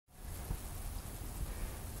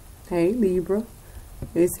Hey Libra,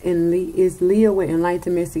 it's Leah with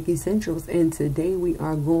Enlightened Mystic Essentials, and today we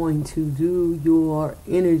are going to do your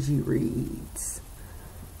energy reads.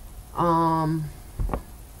 How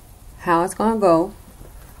it's gonna go,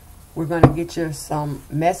 we're gonna get you some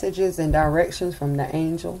messages and directions from the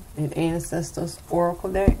Angel and Ancestors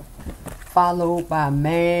Oracle deck, followed by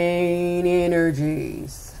main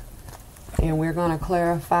energies. And we're going to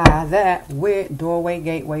clarify that with doorway,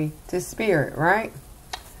 gateway to spirit, right?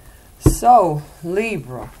 So,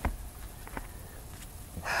 Libra.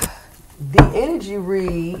 The energy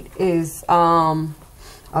read is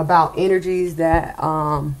about energies that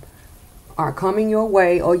are coming your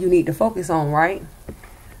way or you need to focus on, right?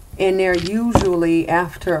 And they're usually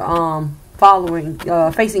after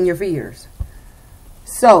facing your fears.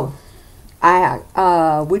 So,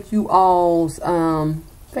 with you all's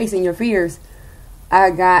facing your fears, I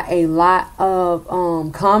got a lot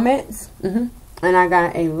of comments, and I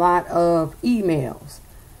got a lot of emails.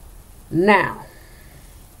 Now,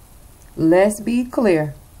 let's be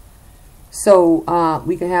clear so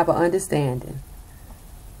we can have an understanding.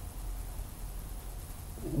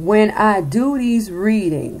 When I do these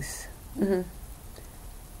readings,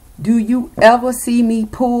 do you ever see me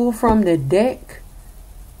pull from the deck?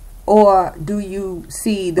 Or do you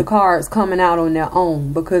see the cards coming out on their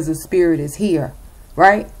own because the spirit is here,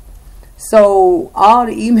 right? So all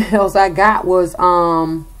the emails I got was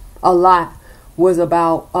a lot was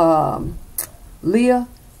about Leah,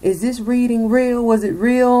 is this reading real? Was it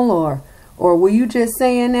real, or were you just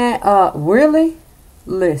saying that? Really?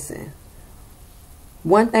 Listen.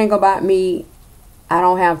 One thing about me, I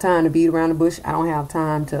don't have time to beat around the bush. I don't have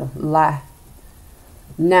time to lie.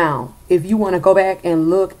 Now, if you want to go back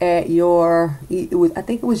and look at your, I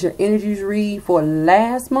think it was your energies read for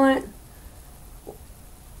last month.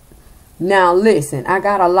 Now, listen, I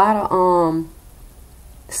got a lot of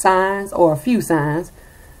signs, or a few signs.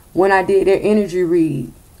 When I did their energy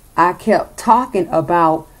read, I kept talking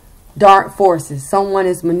about dark forces. Someone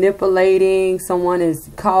is manipulating, someone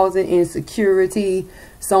is causing insecurity,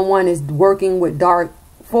 someone is working with dark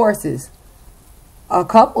forces. A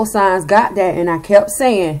couple signs got that, and I kept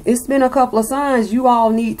saying, it's been a couple of signs, you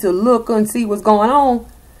all need to look and see what's going on.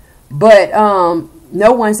 But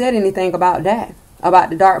no one said anything about that,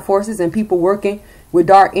 about the dark forces and people working with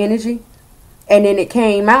dark energy. And then it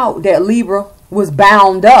came out that Libra was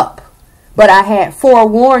bound up. But I had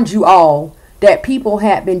forewarned you all that people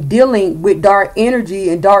had been dealing with dark energy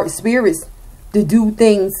and dark spirits to do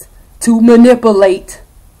things to manipulate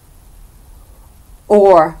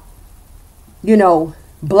or, you know,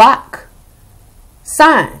 block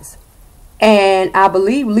signs. And I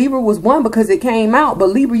believe Libra was one because it came out. But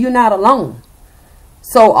Libra, you're not alone.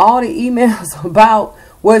 So all the emails about,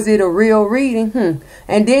 was it a real reading?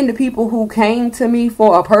 And then the people who came to me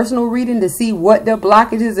for a personal reading to see what their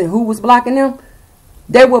blockages and who was blocking them,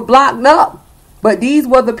 they were blocked up. But these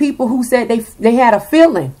were the people who said they had a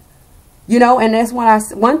feeling, you know. And that's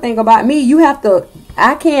what one thing about me, you have to,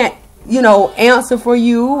 I can't, you know, answer for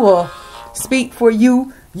you or speak for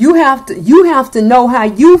you. You have to know how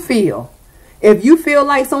you feel. If you feel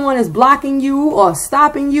like someone is blocking you or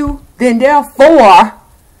stopping you, then therefore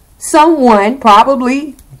someone,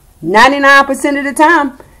 probably 99% of the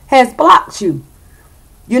time, has blocked you.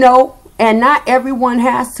 You know, and not everyone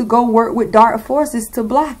has to go work with dark forces to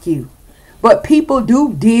block you. But people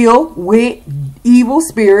do deal with evil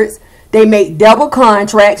spirits. They make double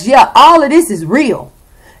contracts. Yeah, all of this is real.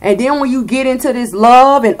 And then when you get into this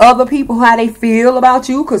love and other people, how they feel about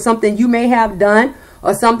you, because something you may have done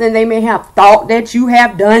or something they may have thought that you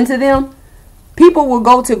have done to them, people will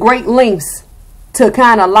go to great lengths to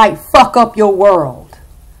kind of like fuck up your world.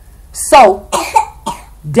 So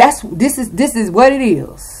this is what it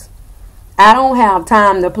is. I don't have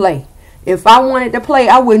time to play. If I wanted to play,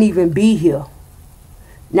 I wouldn't even be here.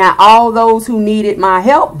 Now, all those who needed my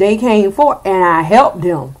help, they came forth and I helped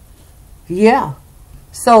them. Yeah.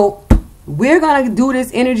 So we're going to do this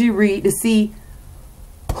energy read to see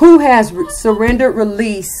who has surrendered,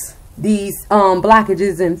 released these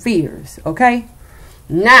blockages and fears. Okay.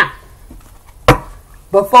 Now,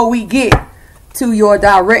 before we get to your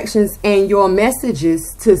directions and your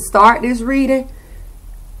messages to start this reading,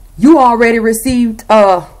 you already received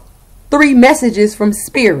 3 messages from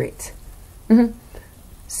Spirit.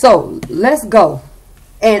 So let's go.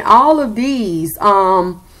 And all of these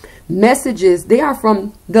messages, they are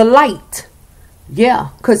from the light. Yeah,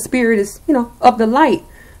 because Spirit is, you know, of the light.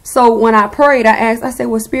 So when I prayed, I said,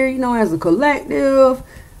 well, Spirit, you know, as a collective,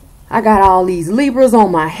 I got all these Libras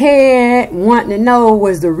on my head wanting to know,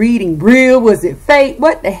 was the reading real? Was it fake?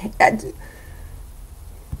 What the heck?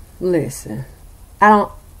 Listen,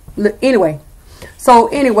 Anyway, so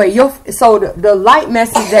the light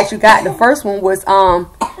message that you got, the first one was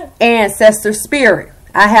ancestor spirit.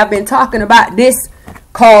 I have been talking about this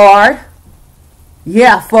card,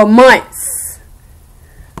 yeah, for months.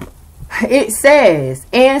 It says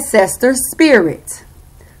ancestor spirit.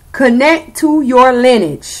 Connect to your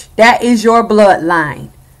lineage. That is your bloodline.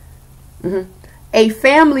 A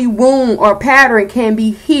family wound or pattern can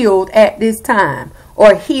be healed at this time,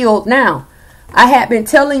 or healed now. I have been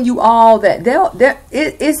telling you all that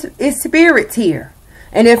it's spirits here.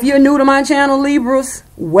 And if you're new to my channel, Libras,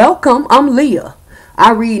 welcome. I'm Leah.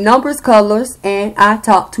 I read numbers, colors, and I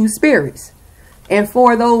talk to spirits. And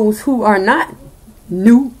for those who are not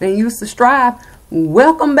new and used to strive,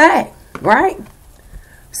 welcome back, right?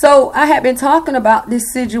 So I have been talking about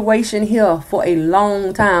this situation here for a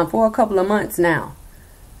long time, for a couple of months now.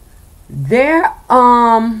 It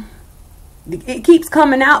keeps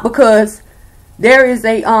coming out because there is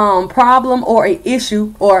a problem or a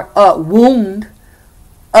issue or a wound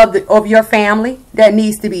of your family that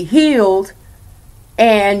needs to be healed,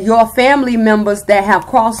 and your family members that have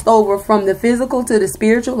crossed over from the physical to the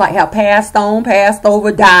spiritual, like have passed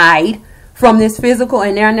over, died from this physical,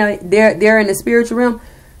 and they're in the spiritual realm.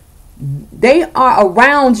 They are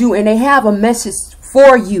around you and they have a message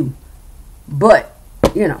for you. But,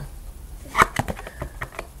 you know,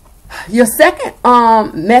 your second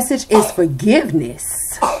message is forgiveness.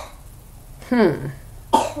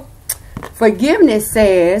 Forgiveness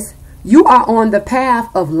says you are on the path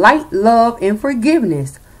of light, love, and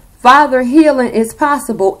forgiveness. Father, healing is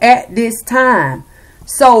possible at this time.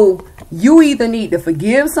 So you either need to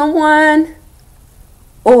forgive someone,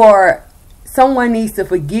 or someone needs to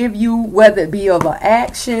forgive you, whether it be of an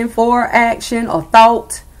action, for action, or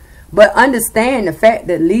thought. But understand the fact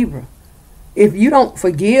that, Libra, if you don't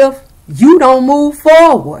forgive, you don't move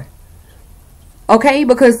forward. Okay?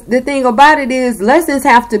 Because the thing about it is, lessons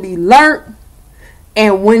have to be learned.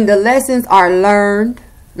 And when the lessons are learned,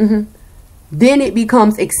 then it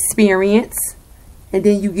becomes experience. And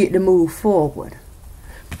then you get to move forward.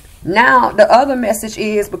 Now, the other message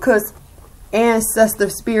is, because ancestor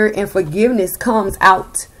spirit and forgiveness comes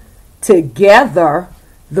out together,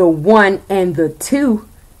 the 1 and the 2.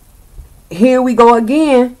 Here we go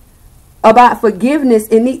again about forgiveness.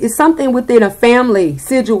 It's something within a family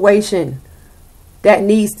situation that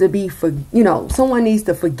needs to be, someone needs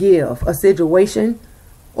to forgive a situation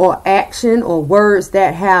or action or words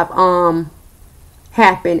that have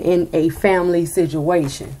happened in a family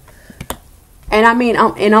situation. And I mean,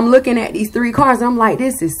 I'm looking at these 3 cards and I'm like,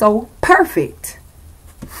 this is so perfect.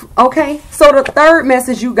 Okay, so the third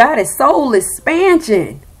message you got is soul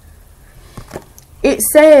expansion. It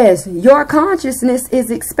says your consciousness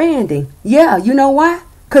is expanding. Yeah, you know why?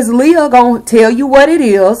 Because Leah gonna tell you what it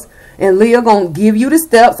is, and Leah gonna give you the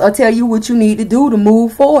steps or tell you what you need to do to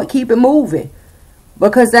move forward. Keep it moving,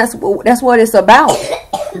 because that's what it's about.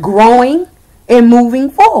 Growing and moving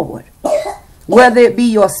forward, whether it be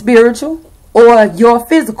your spiritual or your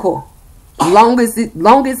physical, long as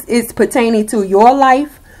it's pertaining to your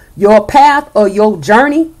life, your path, or your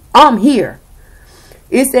journey, I'm here.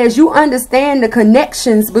 It says you understand the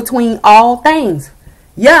connections between all things.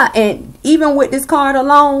 Yeah, and even with this card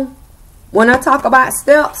alone, when I talk about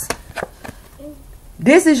steps,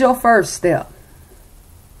 this is your first step.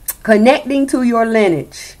 Connecting to your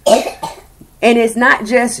lineage. And it's not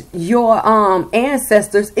just your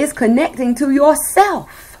ancestors, it's connecting to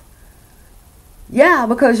yourself. Yeah,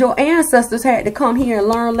 because your ancestors had to come here and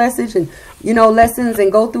learn lessons and, lessons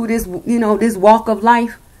and go through this, this walk of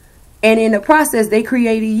life. And in the process, they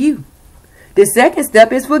created you. The second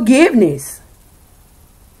step is forgiveness.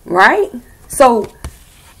 Right? So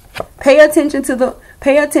pay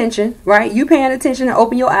attention, right? You paying attention and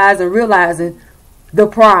open your eyes and realizing the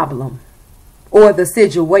problem or the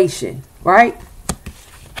situation, right?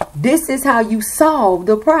 This is how you solve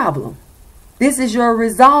the problem. This is your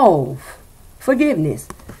resolve. Forgiveness.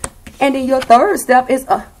 And then your third step is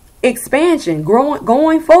expansion,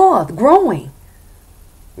 going forth, growing.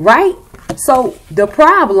 Right? So the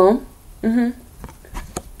problem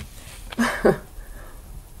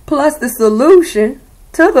plus the solution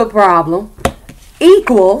to the problem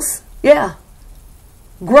equals,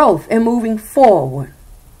 growth and moving forward.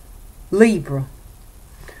 Libra.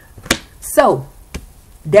 So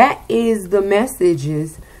that is the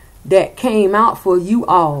messages that came out for you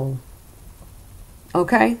all.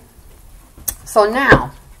 Okay, so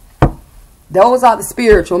now those are the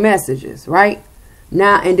spiritual messages, right?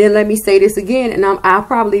 Now, and then let me say this again, and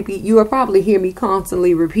you will probably hear me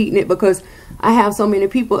constantly repeating it, because I have so many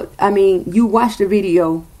people. I mean, you watch the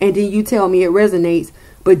video and then you tell me it resonates,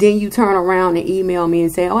 But then you turn around and email me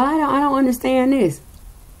and say, oh, I don't understand this.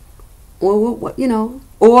 Or, you know,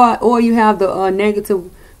 or you have the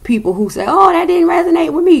negative people who say, oh, that didn't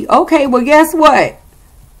resonate with me. Okay, well, guess what?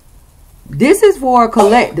 This is for a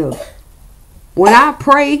collective. When I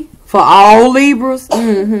pray for all Libras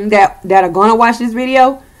that are going to watch this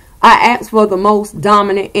video, I ask for the most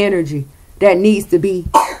dominant energy that needs to be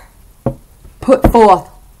put forth,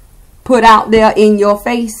 put out there in your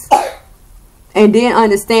face. And then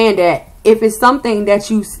understand that if it's something that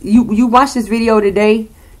you watch this video today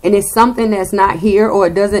and it's something that's not here, or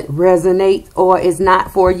it doesn't resonate, or it's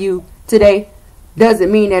not for you today, doesn't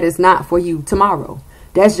mean that it's not for you tomorrow.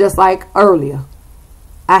 That's just like earlier.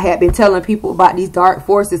 I had been telling people about these dark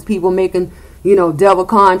forces, people making, you know, devil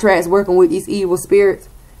contracts, working with these evil spirits.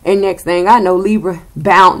 And next thing I know, Libra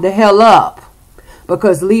bound the hell up.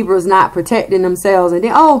 Because Libra's not protecting themselves. And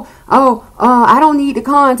then, I don't need to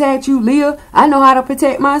contact you, Leah. I know how to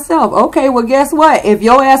protect myself. Okay, well, guess what? If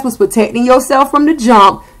your ass was protecting yourself from the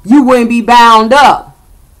jump, you wouldn't be bound up.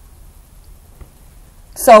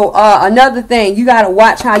 So, another thing, you got to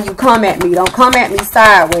watch how you come at me. Don't come at me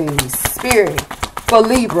sideways. Spirit, for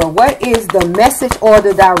Libra, what is the message or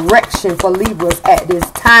the direction for Libras at this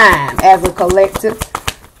time as a collective?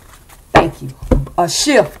 Thank you. A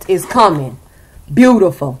shift is coming.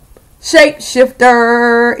 Beautiful.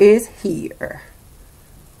 Shapeshifter is here.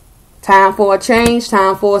 Time for a change.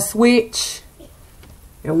 Time for a switch.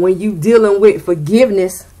 And when you dealing with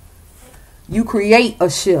forgiveness, you create a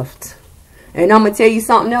shift. And I'm going to tell you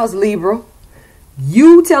something else, Libra.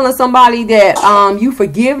 You telling somebody that you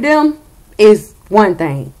forgive them is one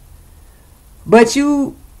thing. But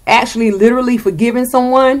you actually literally forgiving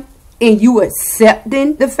someone and you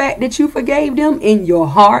accepting the fact that you forgave them in your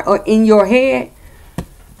heart or in your head,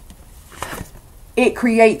 it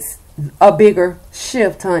creates a bigger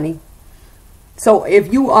shift, honey. So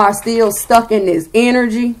if you are still stuck in this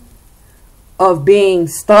energy of being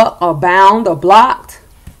stuck or bound or blocked,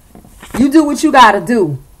 you do what you got to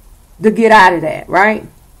do to get out of that, right?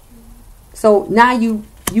 So now you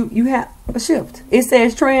have a shift. It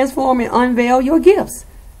says transform and unveil your gifts.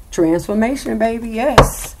 Transformation, baby,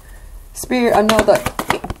 yes. Spirit, another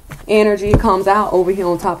energy comes out over here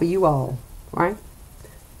on top of you all, right?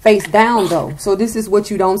 Face down, though. So this is what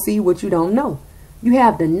you don't see, what you don't know. You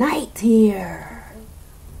have the Knight here.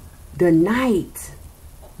 The Knight.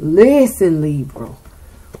 Listen, Libra.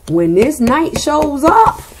 When this Knight shows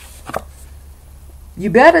up, you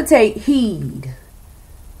better take heed.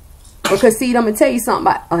 Because, see, I'm going to tell you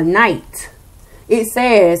something about a Knight. It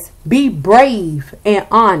says, be brave and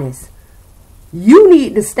honest. You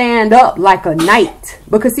need to stand up like a knight.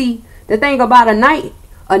 Because, see, the thing about a knight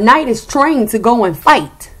is trained to go and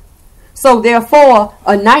fight. So, therefore,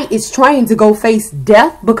 a knight is trained to go face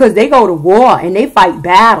death because they go to war and they fight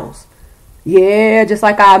battles. Yeah, just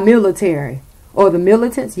like our military. Or the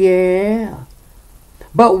militants, yeah.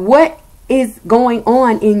 But what is going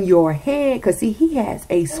on in your head? Because, see, he has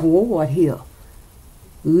a sword here.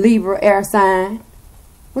 Libra air sign.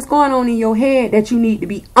 What's going on in your head that you need to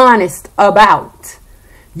be honest about?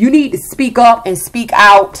 You need to speak up and speak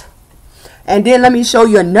out. And then let me show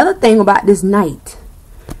you another thing about this Knight.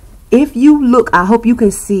 If you look, I hope you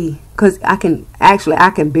can see, because I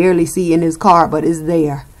can barely see in this card, but it's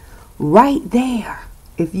there. Right there.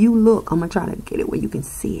 If you look, I'm going to try to get it where you can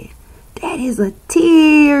see it. That is a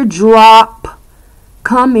teardrop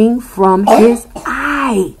coming from his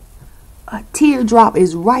eye. A teardrop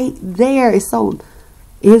is right there. It's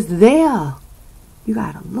there. You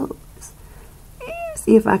got to look.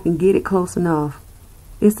 See if I can get it close enough.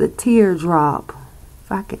 It's a teardrop.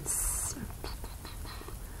 If I can,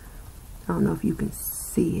 I don't know if you can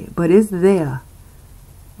see it, but it's there.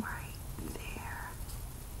 Right there.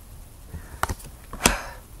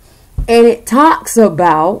 And it talks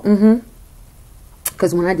about,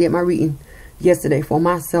 because when I did my reading yesterday for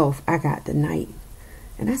myself, I got the Knight.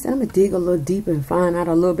 And I said, I'm going to dig a little deeper and find out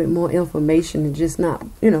a little bit more information and just not,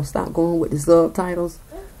 stop going with the subtitles.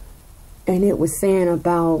 And it was saying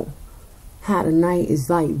about how the Knight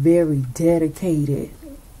is like very dedicated.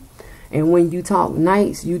 And when you talk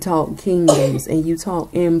knights, you talk kingdoms and you talk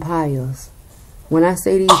empires. When I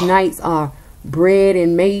say these knights are bred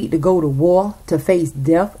and made to go to war, to face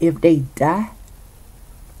death if they die,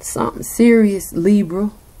 something serious,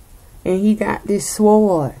 Libra. And he got this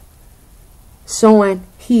sword showing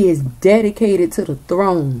he is dedicated to the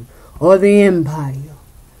throne or the empire.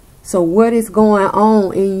 So what is going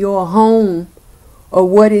on in your home, or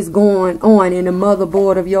what is going on in the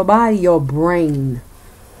motherboard of your body? Your brain.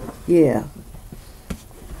 Yeah.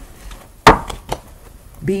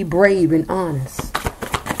 Be brave and honest.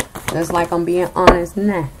 Just like I'm being honest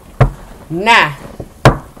now. Nah.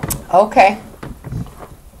 Okay.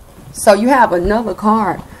 So you have another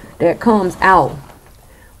card that comes out.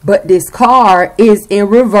 But this card is in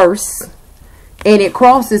reverse. And it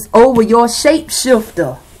crosses over your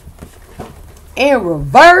shapeshifter. In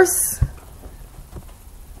reverse.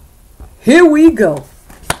 Here we go.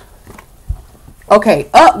 Okay,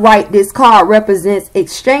 upright, this card represents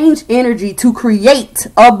exchange energy to create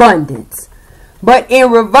abundance. But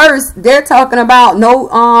in reverse, they're talking about no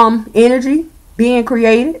energy being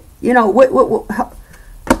created. You know, what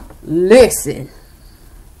listen.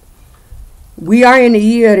 We are in the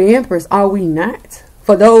year of the Empress, are we not?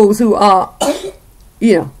 For those who are,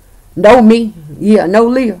 you know me. Yeah, know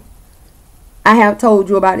Leah. I have told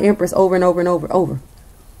you about the Empress over and over and over.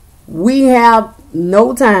 We have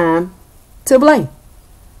no time to play.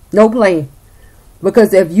 No play.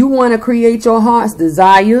 Because if you want to create your heart's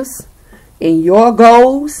desires and your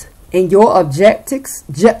goals and your objectives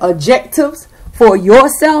for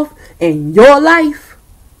yourself and your life,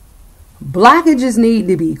 blockages need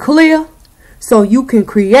to be clear so you can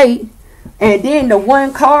create. And then the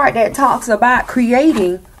one card that talks about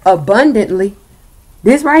creating abundantly,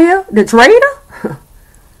 this right here, the trader.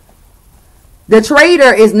 The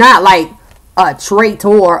trader is not like a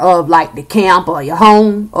traitor of like the camp or your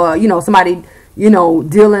home, or you know, somebody, you know,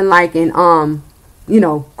 dealing like in you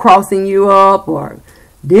know, crossing you up. Or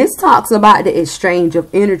this talks about the exchange of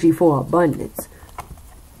energy for abundance.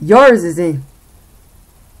 Yours is in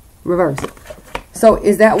reverse. So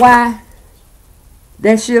is that why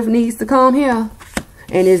that shift needs to come here?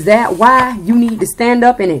 And is that why you need to stand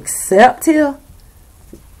up and accept here?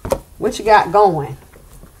 What you got going?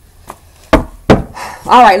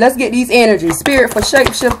 All right, let's get these energies. Spirit for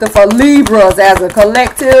shapeshifter for Libras as a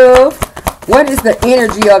collective. What is the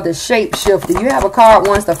energy of the shapeshifter? You have a card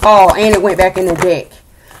wants to fall and it went back in the deck.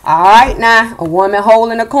 All right, now a woman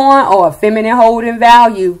holding a coin or a feminine holding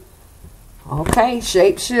value. Okay,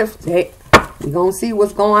 shapeshift. We're going to see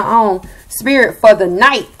what's going on. Spirit for the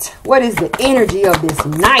night. What is the energy of this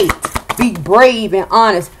night? Be brave and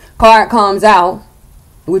honest. Card comes out,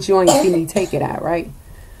 which you only see me take it out, right?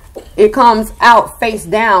 It comes out face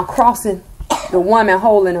down, crossing the woman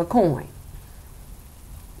holding a coin.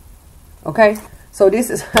 Okay, so this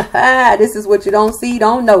is this is what you don't see,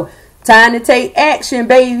 don't know. Time to take action,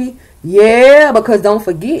 baby. Yeah, because don't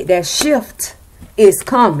forget that shift is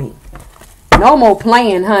coming. No more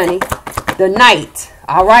playing, honey. The night.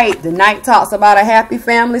 All right, the night talks about a happy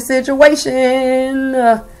family situation.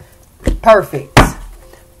 Perfect.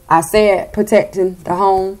 I said protecting the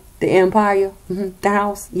home, the empire, the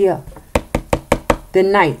house. Yeah. The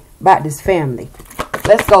night about this family.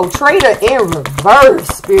 Let's go. Trader in reverse,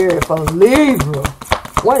 spirit for Libra.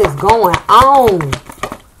 What is going on?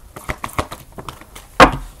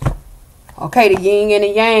 Okay, the yin and the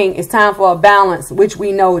yang. It's time for a balance, which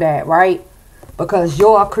we know that, right? Because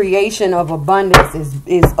your creation of abundance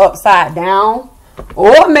is upside down.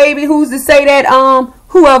 Or maybe who's to say that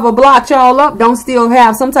whoever blocked y'all up don't still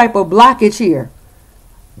have some type of blockage here.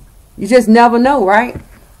 You just never know, right?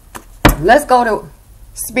 Let's go to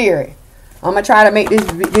spirit. I'm going to try to make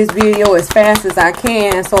this video as fast as I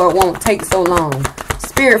can so it won't take so long.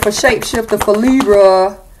 Spirit for shapeshifter for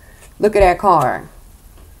Libra. Look at that card.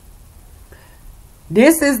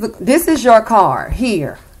 This is your card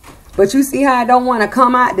here. But you see how I don't want to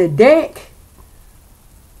come out the deck?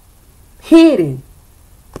 Hidden.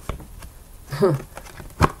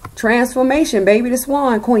 Transformation, baby. The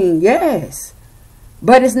Swan Queen. Yes.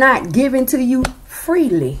 But it's not given to you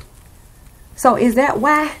freely. So is that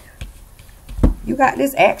why you got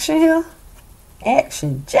this action here?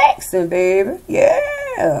 Action Jackson, baby.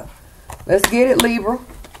 Yeah. Let's get it, Libra.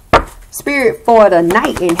 Spirit for the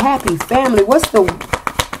night and happy family. What's the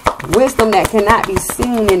wisdom that cannot be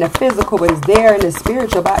seen in the physical but is there in the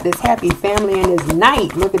spiritual about this happy family and this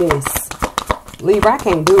night? Look at this. Libra, I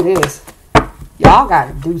can't do this. Y'all got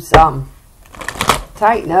to do something.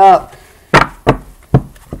 Tighten up.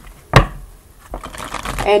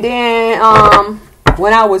 And then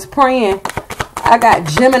when I was praying, I got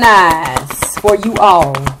Geminis for you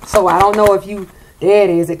all. So I don't know if you, there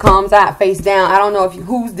it is. It comes out face down. I don't know if you,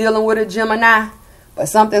 who's dealing with a Gemini. But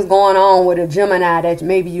something's going on with a Gemini that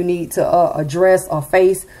maybe you need to address or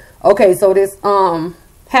face. Okay, so this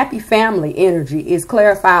happy family energy is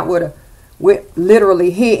clarified with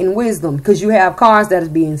literally hidden wisdom. Because you have cards that is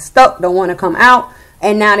being stuck, don't want to come out.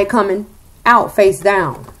 And now they're coming out face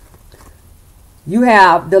down. You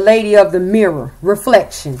have the lady of the mirror,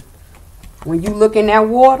 reflection. When you look in that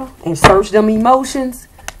water and search them emotions,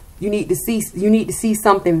 you need to see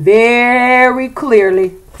something very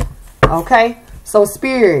clearly. Okay? So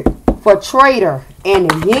spirit, for traitor and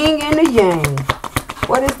the yin and the yang.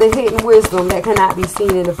 What is the hidden wisdom that cannot be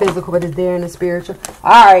seen in the physical but is there in the spiritual?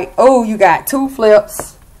 All right. Oh, you got 2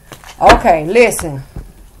 flips. Okay, listen.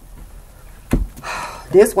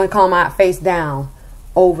 This one come out face down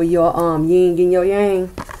over your yin and your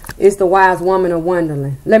yang. It's the wise woman of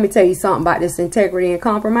Wonderland. Let me tell you something about this integrity and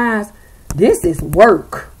compromise. This is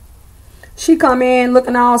work. She come in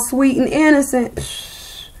looking all sweet and innocent.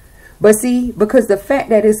 But see, because the fact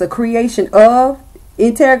that it's a creation of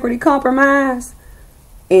integrity, compromise,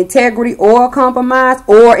 integrity or compromise,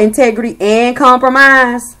 or integrity and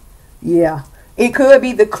compromise. Yeah. It could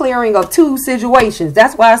be the clearing of 2 situations.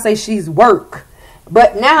 That's why I say she's work.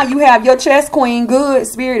 But now you have your chess queen. Good.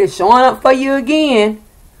 Spirit is showing up for you again.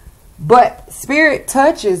 But Spirit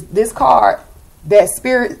touches this card. That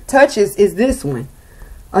Spirit touches is this one.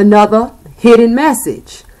 Another hidden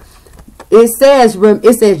message. It says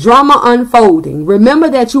drama unfolding. Remember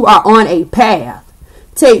that you are on a path.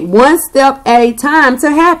 Take one step at a time to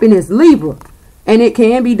happiness, Libra. And it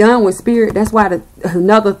can be done with Spirit. That's why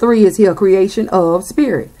another 3 is here. Creation of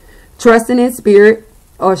Spirit. Trusting in Spirit,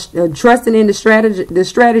 or trusting in the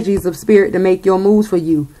strategies of Spirit to make your moves for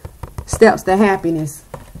you. Steps to happiness.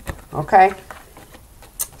 Okay.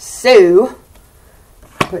 So,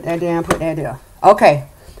 put that down, put that there. Okay.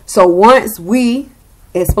 So once we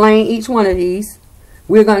explain each one of these,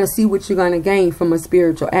 we're going to see what you're going to gain from a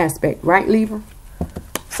spiritual aspect. Right, Libra?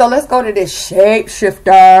 So let's go to this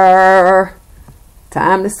shapeshifter.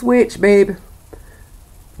 Time to switch, baby.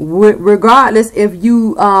 Regardless if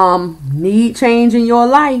you need change in your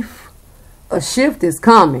life, a shift is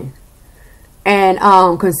coming. And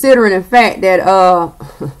considering the fact that a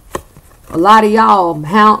lot of y'all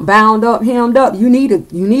bound up, hemmed up, you need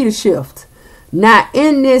a shift. Now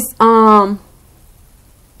in this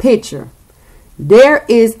picture, there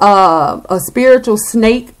is a spiritual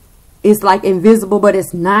snake. It's like invisible, but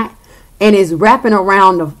it's not, and it's wrapping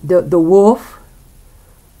around the wolf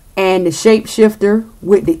and the shapeshifter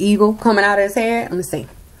with the eagle coming out of his head. Let me see.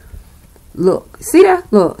 Look, see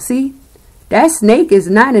that? Look, see, that snake is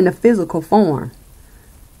not in the physical form.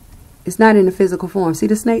 It's not in the physical form. See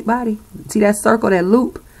the snake body? See that circle, that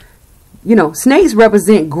loop? You know, snakes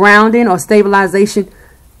represent grounding or stabilization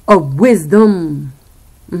of wisdom.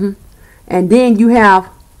 And then you have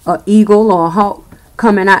an eagle or a hawk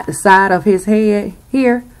coming out the side of his head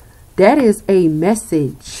here. That is a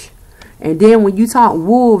message. And then when you talk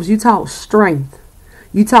wolves, you talk strength.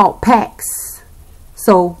 You talk packs.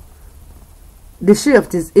 So the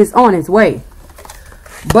shift is on its way.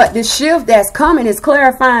 But the shift that's coming is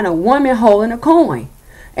clarifying a woman holding a coin.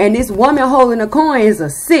 And this woman holding a coin is a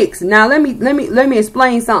 6. Now let me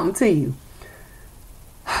explain something to you.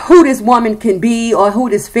 Who this woman can be, or who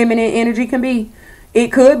this feminine energy can be.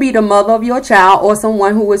 It could be the mother of your child, or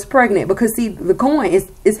someone who is pregnant. Because see, the coin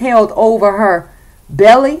is held over her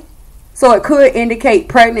belly. So it could indicate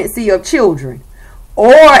pregnancy of children.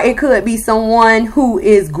 Or it could be someone who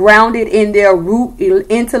is grounded in their root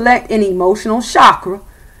intellect and emotional chakra.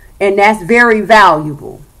 And that's very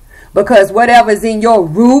valuable. Because whatever's in your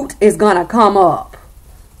root is going to come up.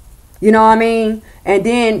 You know what I mean? And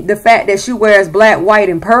then the fact that she wears black, white,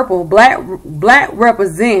 and purple. Black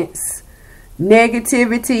represents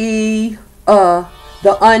negativity,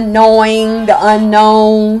 the unknowing, the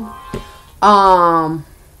unknown,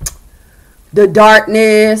 the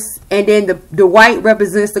darkness. And then the white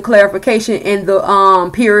represents the clarification and the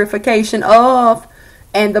purification of.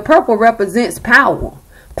 And the purple represents power.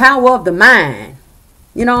 Power of the mind.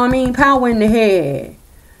 You know what I mean? Power in the head.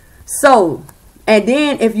 So, and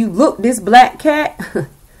then if you look, this black cat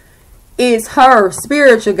is her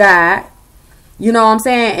spiritual guide. You know what I'm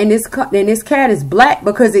saying? And this cat is black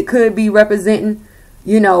because it could be representing,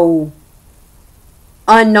 you know,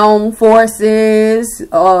 unknown forces.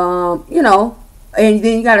 You know, and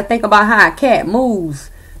then you got to think about how a cat moves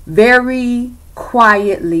very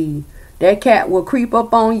quietly. That cat will creep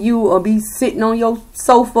up on you or be sitting on your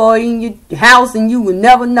sofa in your house and you will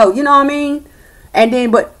never know. You know what I mean? And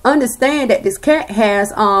then, but understand that this cat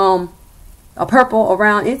has a purple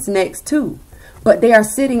around its neck too. But they are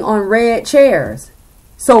sitting on red chairs.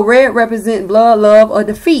 So red represents blood, love, or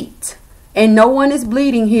defeat. And no one is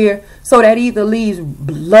bleeding here. So that either leaves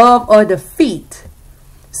love or defeat.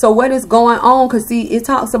 So what is going on? Because see, it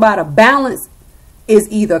talks about a balance is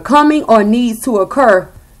either coming or needs to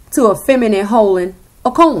occur to a feminine holding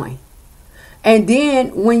a coin. And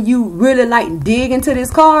then when you really like dig into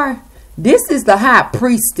this card, this is the High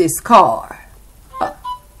Priestess card.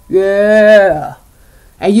 Yeah.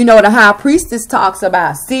 And you know the High Priestess talks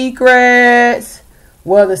about secrets,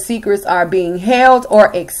 whether secrets are being held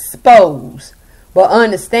or exposed. But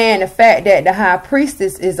understand the fact that the high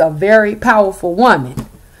priestess is a very powerful woman.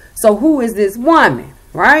 So who is this woman,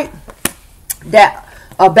 right? That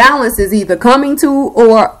a balance is either coming to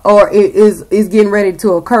or it is getting ready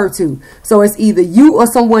to occur to. So it's either you or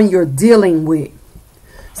someone you're dealing with.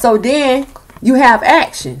 So then you have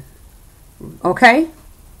action. Okay?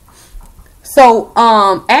 So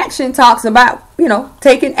action talks about, you know,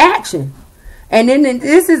 taking action. And then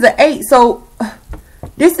this is an 8. So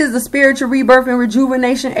this is a spiritual rebirth and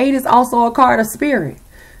rejuvenation. 8 is also a card of spirit.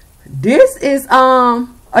 This is a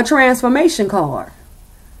transformation card.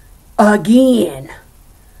 Again.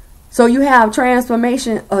 So you have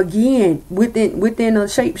transformation again within a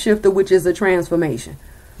shapeshifter, which is a transformation.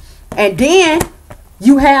 And then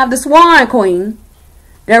you have the Swan Queen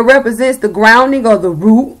that represents the grounding or the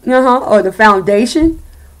root, or the foundation,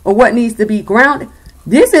 or what needs to be grounded.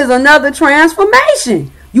 This is another transformation.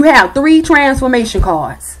 You have 3 transformation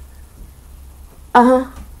cards.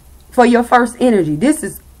 For your first energy. This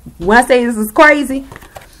is, when I say this is crazy.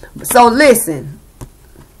 So listen.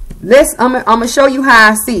 I'm going to show you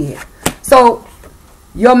how I see it. So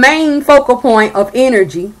your main focal point of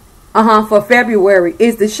energy for February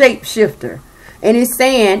is the shapeshifter. And it's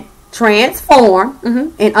saying transform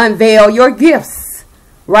and unveil your gifts.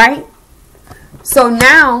 Right? So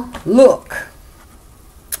now look.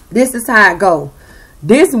 This is how it goes.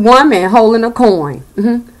 This woman holding a coin.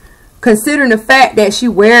 Considering the fact that she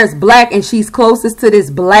wears black and she's closest to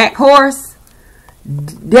this black horse.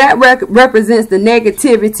 That represents the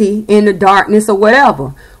negativity in the darkness or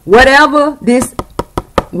whatever. Whatever this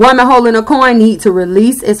woman holding a coin needs to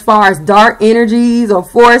release as far as dark energies or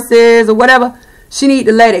forces or whatever, she need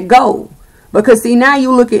to let it go. Because see, now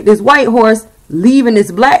you look at this white horse leaving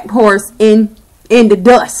this black horse in the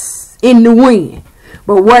dust, in the wind.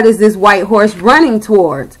 But what is this white horse running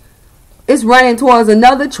towards? It's running towards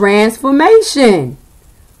another transformation.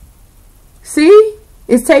 See?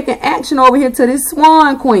 It's taking action over here to this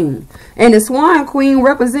Swan Queen. And the Swan Queen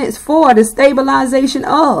represents for the stabilization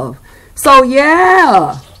of. So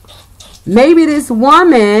yeah, maybe this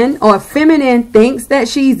woman or feminine thinks that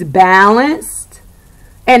she's balanced.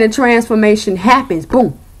 And the transformation happens.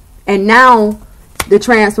 Boom. And now the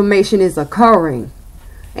transformation is occurring.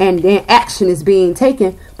 And then action is being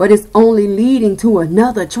taken. But it's only leading to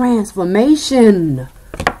another transformation.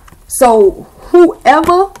 So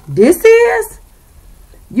whoever this is,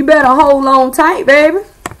 you better hold on tight, baby.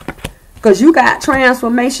 Because you got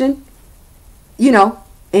transformation, and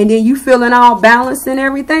then you feeling all balanced and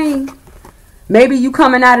everything. Maybe you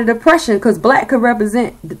coming out of depression because black could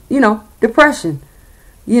represent, depression.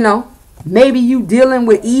 Maybe you dealing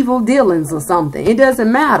with evil dealings or something. It doesn't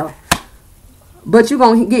matter. But you're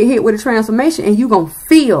going to get hit with a transformation and you're going to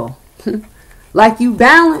feel like you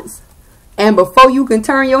balanced. And before you can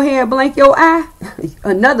turn your head, blink your eye,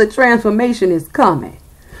 another transformation is coming.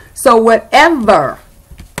 So whatever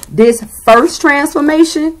this first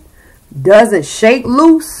transformation doesn't shake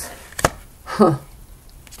loose,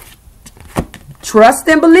 trust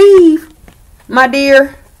and believe, my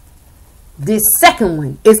dear, this second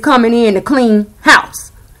one is coming in to clean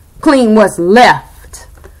house. Clean what's left.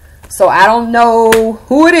 So I don't know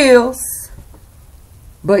who it is,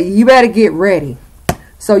 but you better get ready.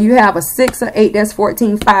 So you have a 6 or 8, that's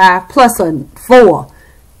 14, 5 plus a 4.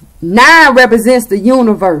 9 represents the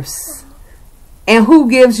universe. And who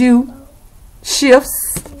gives you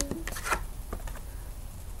shifts?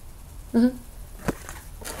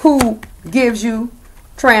 Who gives you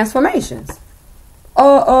transformations?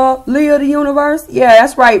 Leah, the universe? Yeah,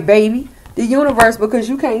 that's right, baby. The universe, because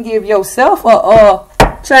you can't give yourself a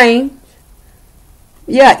change.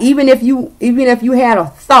 Yeah, even if you had a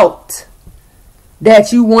thought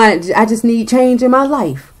that you wanted, I just need change in my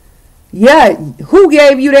life. Yeah, who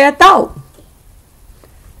gave you that thought?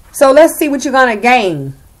 So let's see what you're going to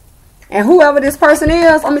gain. And whoever this person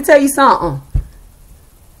is, let me tell you something.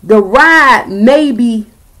 The ride may be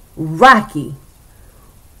rocky.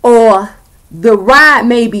 Or the ride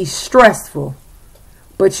may be stressful.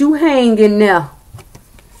 But you hang in there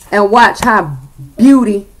and watch how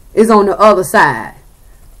beauty is on the other side.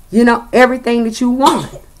 Everything that you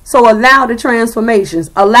want. So allow the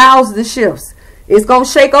transformations. Allows the shifts. It's going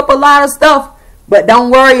to shake up a lot of stuff, but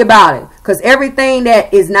don't worry about it. Because everything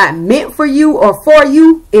that is not meant for you or for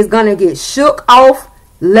you is going to get shook off,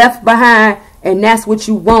 left behind, and that's what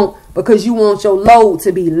you want because you want your load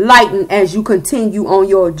to be lightened as you continue on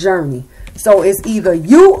your journey. So it's either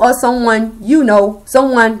you or someone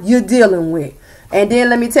someone you're dealing with. And then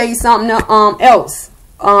let me tell you something else,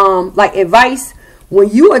 like advice. When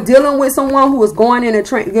you are dealing with someone who is going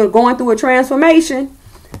through a transformation,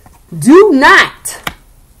 do not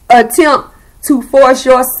attempt to force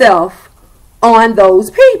yourself on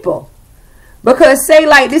those people. Because say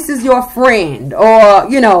like this is your friend, or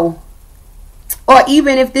you know, or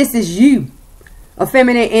even if this is you, a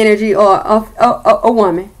feminine energy, or a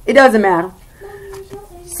woman, it doesn't matter.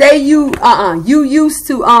 Say you you used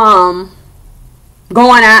to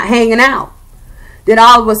going out, hanging out. Then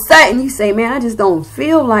all of a sudden you say, man, I just don't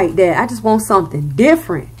feel like that. I just want something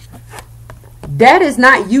different. That is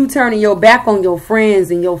not you turning your back on your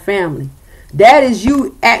friends and your family. That is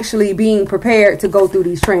you actually being prepared to go through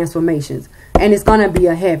these transformations. And it's going to be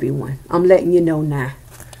a heavy one. I'm letting you know now.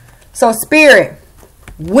 So Spirit,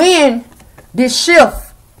 when this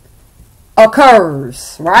shift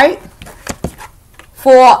occurs, right?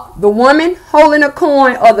 For the woman holding a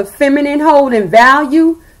coin or the feminine holding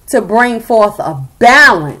value to bring forth a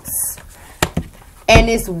balance. And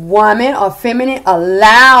this woman or feminine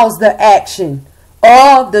allows the action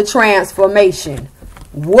of the transformation.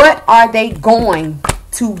 What are they going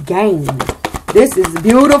to gain? This is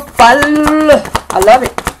beautiful. I love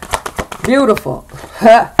it. Beautiful.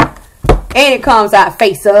 And it comes out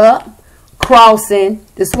face up, crossing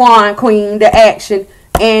the swan queen, the action,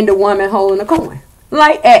 and the woman holding the coin.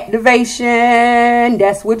 Light activation.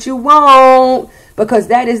 That's what you want. Because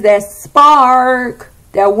that is that spark,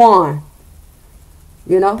 that wand.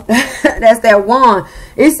 You know, that's that wand.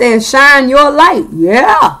 It says shine your light.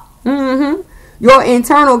 Yeah. Your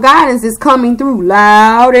internal guidance is coming through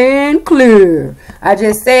loud and clear. I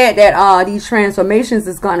just said that these transformations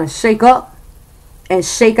is going to shake up and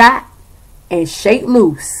shake out and shake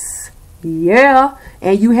loose. Yeah.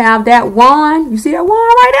 And you have that wand. You see that wand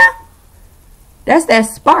right there? That's that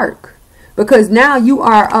spark. Because now you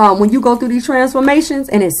are, when you go through these transformations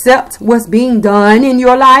and accept what's being done in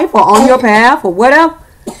your life or on your path or whatever,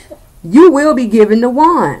 you will be given the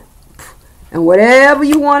wand. And whatever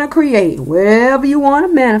you want to create, whatever you want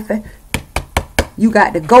to manifest, you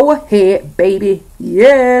got to go ahead, baby.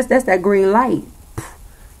 Yes, that's that green light.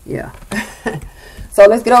 Yeah. So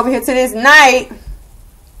let's get over here to this night.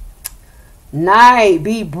 Night,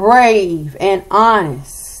 be brave and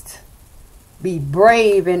honest. Be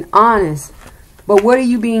brave and honest. But what are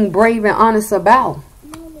you being brave and honest about?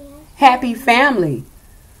 Happy family.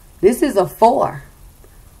 This is a 4.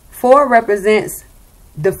 4 represents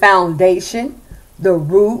the foundation, the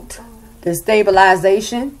root, the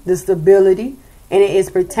stabilization, the stability, and it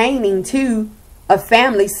is pertaining to a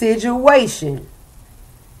family situation.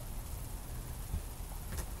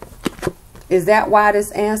 Is that why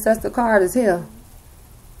this ancestor card is here?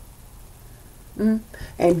 And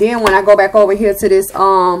then when I go back over here to this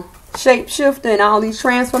shapeshifter and all these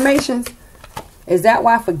transformations, is that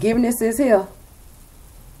why forgiveness is here?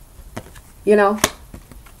 You know?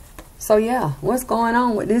 So yeah, what's going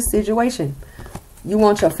on with this situation? You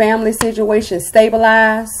want your family situation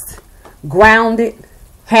stabilized, grounded,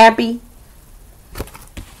 happy.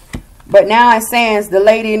 But now it says the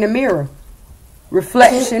lady in the mirror.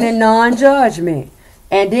 Reflection and non-judgment.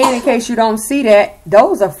 And then in case you don't see that,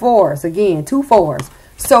 those are 4s. Again, 2 4s.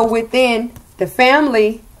 So within the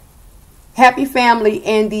family, happy family,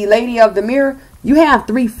 and the lady of the mirror, you have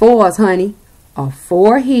 3 4s, honey. A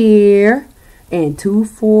 4 here and 2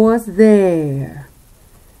 4s there.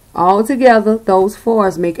 All together, those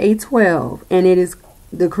 4s make a 12. And it is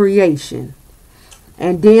the creation.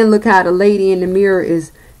 And then look how the lady in the mirror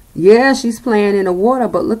is. Yeah, she's playing in the water,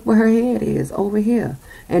 but look where her head is, over here.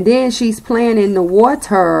 And then she's playing in the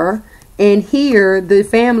water. And here, the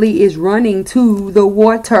family is running to the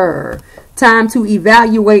water. Time to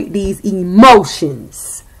evaluate these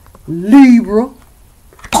emotions. Libra.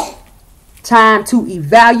 Time to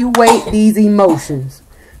evaluate these emotions.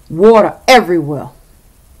 Water everywhere.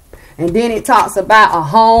 And then it talks about a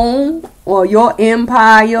home or your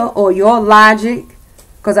empire or your logic.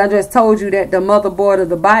 Because I just told you that the motherboard of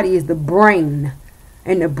the body is the brain.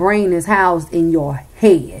 And the brain is housed in your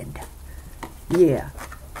head. Yeah.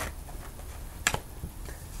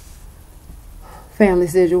 Family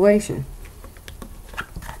situation.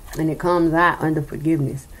 And it comes out under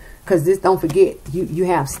forgiveness. Because this, don't forget, you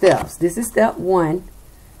have steps. This is step 1.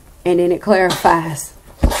 And then it clarifies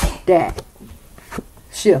that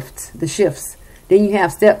the shifts. Then you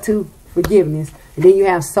have step 2, forgiveness. And then you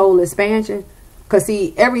have soul expansion. Because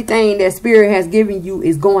see, everything that Spirit has given you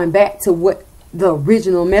is going back to what the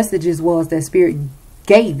original messages was that Spirit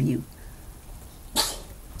gave you.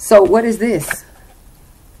 So what is this?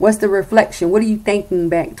 What's the reflection? What are you thinking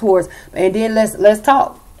back towards? And then let's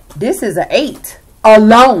talk. This is an 8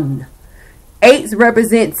 alone. 8s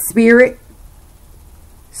represent spirit,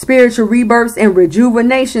 spiritual rebirths, and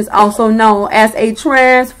rejuvenations, also known as a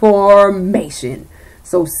transformation.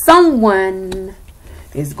 So someone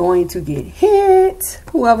is going to get hit.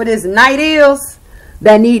 Whoever this knight is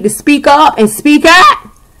that need to speak up and speak out,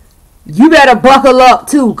 you better buckle up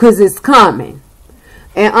too, because it's coming.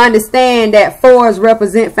 And understand that fours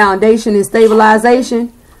represent foundation and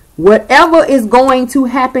stabilization. Whatever is going to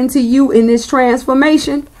happen to you in this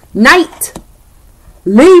transformation, Knight,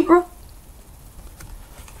 Libra,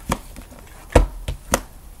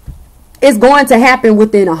 it's going to happen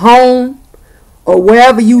within a home or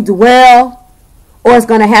wherever you dwell, or it's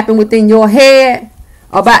going to happen within your head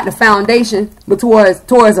about the foundation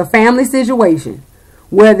towards a family situation.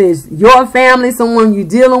 Whether it's your family, someone you're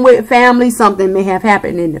dealing with, family, something may have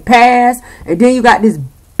happened in the past. And then you got this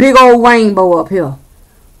big old rainbow up here.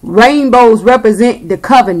 Rainbows represent the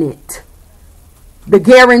covenant, the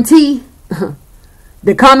guarantee,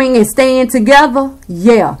 the coming and staying together.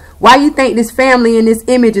 Yeah. Why you think this family in this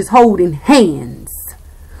image is holding hands?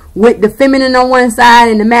 With the feminine on one side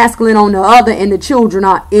and the masculine on the other, and the children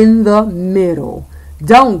are in the middle.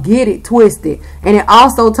 Don't get it twisted. And it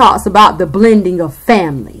also talks about the blending of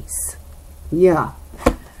families. Yeah.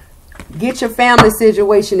 Get your family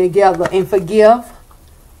situation together and forgive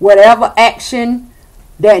whatever action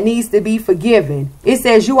that needs to be forgiven. It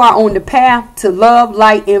says you are on the path to love,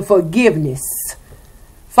 light, and forgiveness.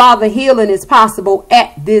 Father, healing is possible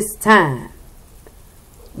at this time.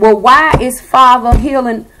 Well, why is Father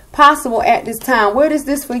healing possible at this time? Where is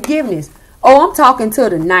this forgiveness? Oh, I'm talking to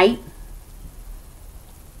the Knight.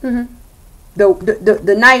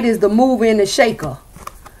 The Knight is the mover and the shaker.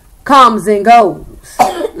 Comes and goes.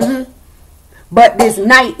 But this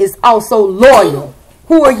Knight is also loyal.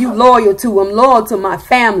 Who are you loyal to? I'm loyal to my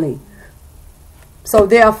family. So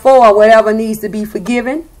therefore, whatever needs to be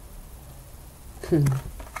forgiven,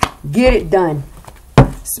 get it done.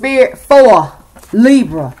 Spirit 4,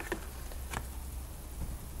 Libra.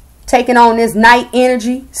 Taking on this Knight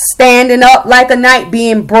energy. Standing up like a Knight.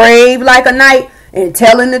 Being brave like a Knight. And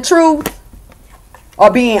telling the truth,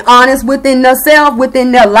 or being honest within themselves,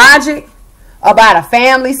 within their logic about a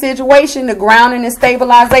family situation, the grounding and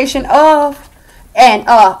stabilization of, and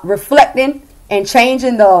reflecting and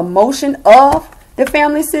changing the emotion of the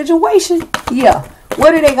family situation. Yeah.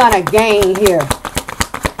 What are they going to gain here?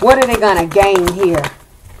 What are they going to gain here?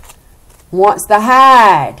 Wants to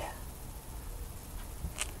hide.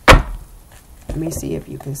 Let me see if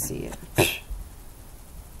you can see it.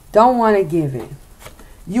 Don't want to give it.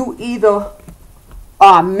 You either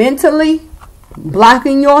are mentally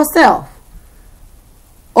blocking yourself,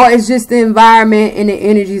 or it's just the environment and the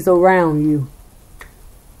energies around you.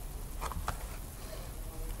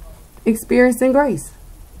 Experiencing grace.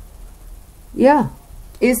 Yeah.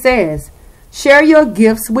 It says, share your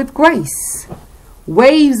gifts with grace.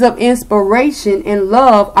 Waves of inspiration and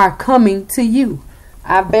love are coming to you.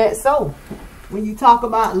 I bet so. When you talk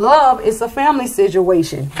about love, it's a family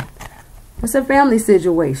situation. It's a family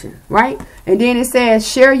situation, right? And then it says,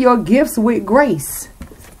 share your gifts with grace.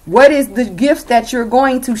 What is the gifts that you're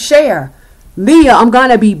going to share? Leah, I'm going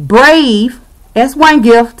to be brave. That's one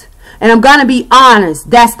gift. And I'm going to be honest.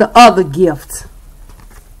 That's the other gift.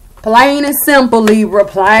 Plain and simple, Libra.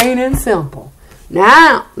 Plain and simple.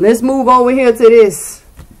 Now, let's move over here to this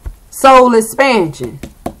soul expansion.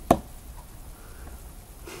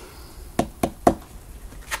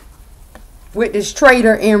 With this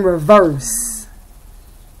traitor in reverse.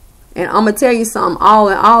 And I'm going to tell you something. All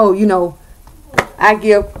in all, you know, I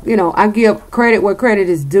give credit where credit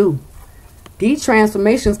is due. These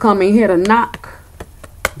transformations come in here to knock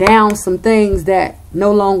down some things that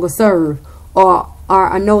no longer serve or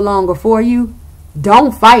are no longer for you.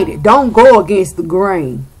 Don't fight it. Don't go against the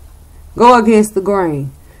grain. Go against the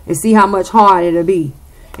grain and see how much harder it'll be.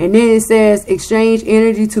 And then it says exchange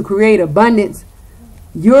energy to create abundance.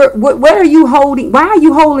 What are you holding? Why are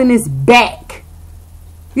you holding this back?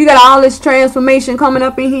 You got all this transformation coming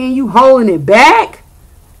up in here and you holding it back?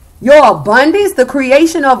 Your abundance, the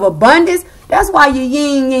creation of abundance. That's why your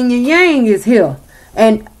yin and your yang is here.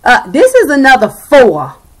 And this is another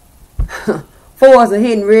 4. 4s are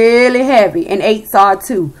hitting really heavy. And 8s are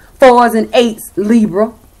too. 4s and 8s,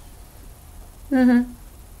 Libra. The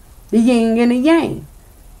yin and the yang.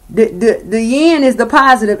 The yin is the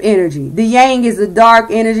positive energy. The yang is the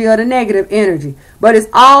dark energy or the negative energy. But it's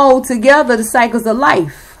all together the cycles of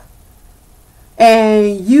life.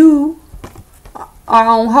 And you are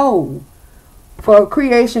on hold for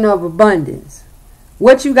creation of abundance.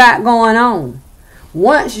 What you got going on?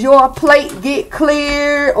 Once your plate get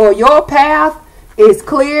cleared or your path is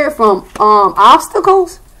cleared from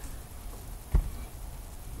obstacles,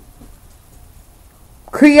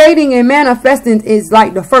 creating and manifesting is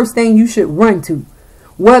like the first thing you should run to.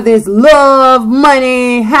 Whether it's love,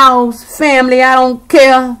 money, house, family, I don't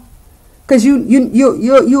care. Because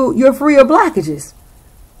you're free of blockages.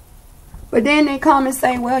 But then they come and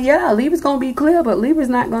say, well, yeah, Libra's going to be clear, but Libra's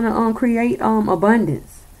not going to create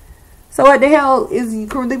abundance. So what the hell is,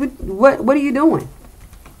 what are you doing?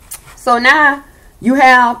 So now you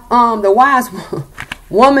have the wise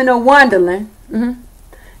woman of Wonderland.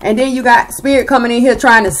 And then you got Spirit coming in here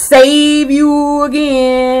trying to save you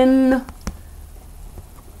again.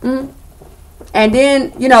 And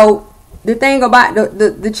then, you know, the thing about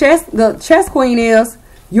the chess queen is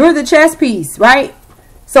you're the chess piece, right?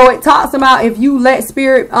 So it talks about if you let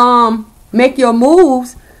Spirit make your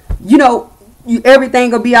moves, you know,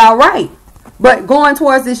 everything will be all right. But going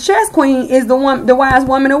towards this chess queen is the wise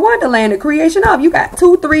woman of Wonderland, the creation of. You got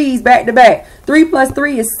 2 3s back to back. 3 plus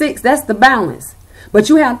 3 is 6. That's the balance. But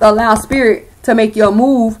you have to allow Spirit to make your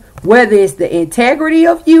move, whether it's the integrity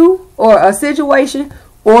of you or a situation,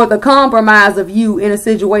 or the compromise of you in a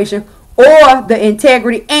situation, or the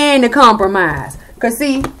integrity and the compromise. Because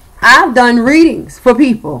see, I've done readings for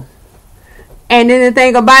people. And then the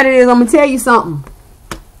thing about it is, I'm going to tell you something.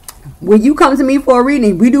 When you come to me for a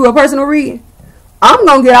reading, we do a personal reading, I'm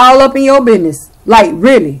going to get all up in your business. Like,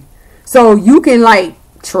 really. So you can, like,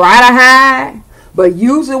 try to hide. But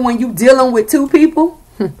usually when you're dealing with 2 people,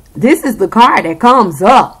 this is the card that comes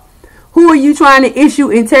up. Who are you trying to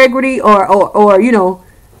issue integrity or you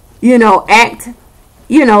know, act,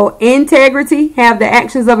 you know, integrity, have the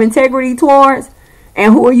actions of integrity towards?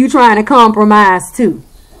 And who are you trying to compromise to?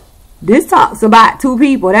 This talks about 2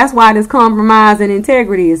 people. That's why this compromise and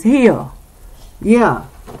integrity is here. Yeah.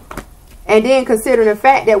 And then considering the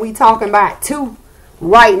fact that we talking about 2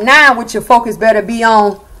 right now, which your focus better be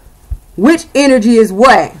on which energy is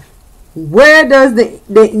what. Where does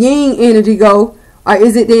the yin energy go? Or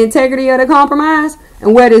is it the integrity of the compromise?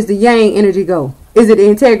 And where does the yang energy go? Is it the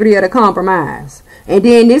integrity of the compromise? And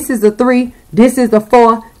then this is the 3. This is the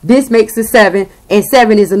 4. This makes the 7. And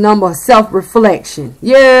 7 is a number of self-reflection.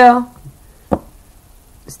 Yeah.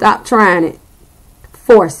 Stop trying it.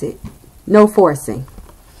 Force it. No forcing.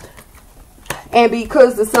 And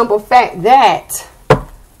because the simple fact that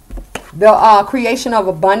the creation of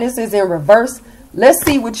abundance is in reverse, let's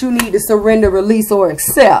see what you need to surrender, release, or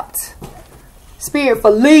accept. Spirit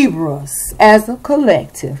for Libras as a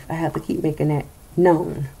collective. I have to keep making that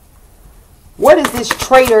known. What is this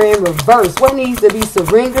traitor in reverse? What needs to be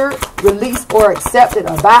surrendered, released, or accepted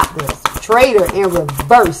about this? Traitor in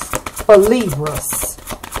reverse for Libras.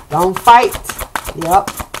 Don't fight. Yep.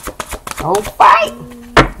 Don't fight.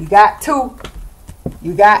 You got 2.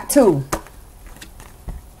 You got 2.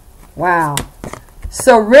 Wow.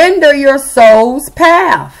 Surrender your soul's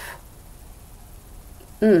path.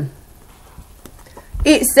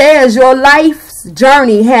 It says your life's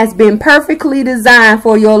journey has been perfectly designed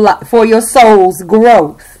for your soul's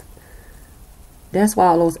growth. That's why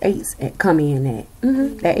all those 8s come in at.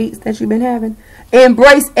 That 8s that you've been having.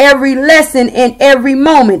 Embrace every lesson in every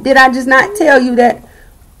moment. Did I just not tell you that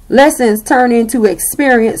lessons turn into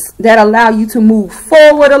experience that allow you to move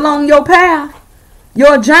forward along your path?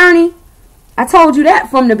 Your journey. I told you that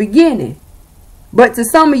from the beginning. But to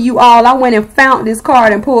some of you all, I went and found this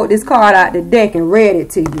card and pulled this card out the deck and read it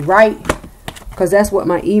to you, right? Because that's what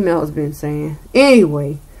my email has been saying.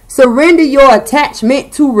 Anyway, surrender your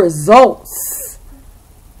attachment to results.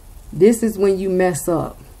 This is when you mess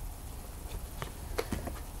up.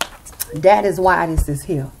 That is why this is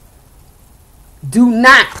here. Do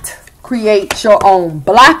not create your own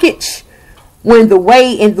blockage when the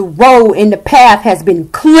way and the road and the path has been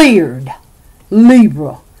cleared.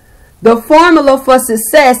 Libra. The formula for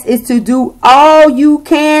success is to do all you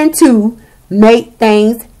can to make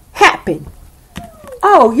things happen.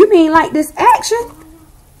 Oh, you mean like this action?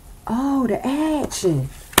 Oh, the action.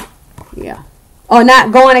 Yeah. Or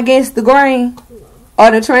not going against the grain or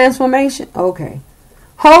the transformation. Okay.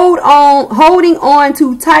 Holding on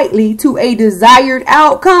too tightly to a desired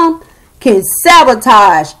outcome can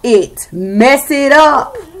sabotage it, mess it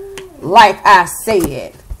up, like I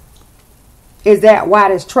said. Is that why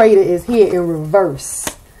this traitor is here in reverse?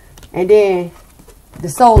 And then the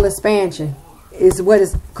soul expansion is what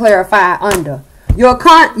is clarified under. Your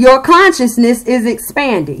consciousness is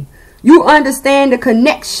expanding. You understand the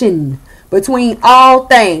connection between all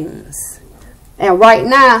things. And right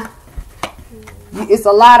now, it's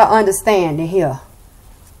a lot of understanding here.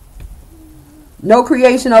 No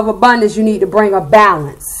creation of abundance. You need to bring a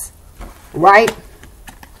balance. Right?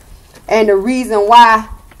 And the reason why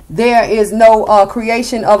there is no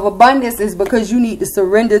creation of abundance is because you need to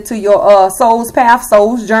surrender to your soul's path,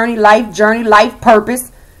 soul's journey, life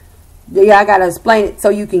purpose. Yeah, I got to explain it so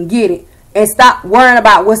you can get it. And stop worrying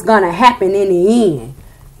about what's going to happen in the end.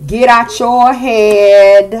 Get out your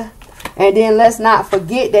head. And then let's not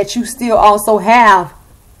forget that you still also have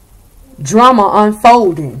drama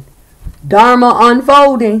unfolding. Dharma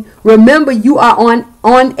unfolding. Remember, you are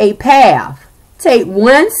on a path. Take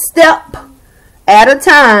one step at a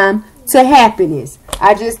time to happiness.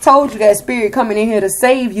 I just told you that spirit coming in here to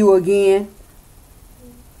save you again.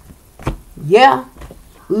 Yeah,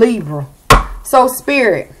 Libra. So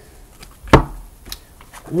spirit,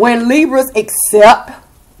 when Libras accept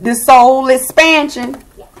the soul expansion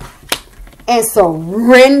and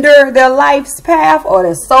surrender their life's path or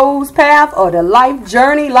their soul's path or the life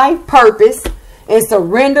journey, life purpose, and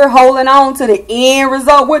surrender, holding on to the end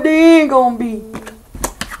result, what the end gonna be,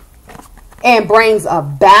 and brings a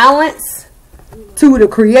balance to the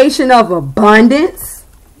creation of abundance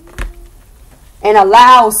and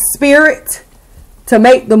allows spirit to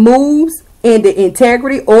make the moves in the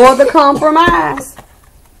integrity or the compromise,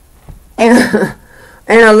 and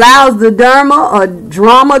allows the dharma or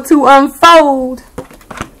drama to unfold,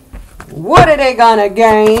 what are they gonna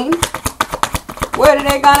gain? What are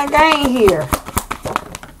they gonna gain here?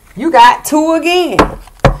 You got two again.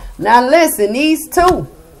 Now listen, these two.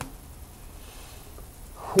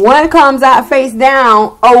 One comes out face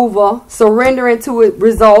down over surrendering to it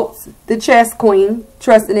results, the chess queen,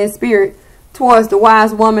 trusting in spirit, towards the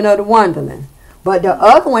wise woman of the wonderland. But the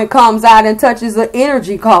other one comes out and touches an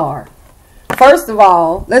energy card. First of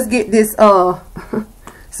all, let's get this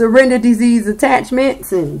surrender disease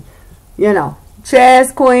attachments and, you know,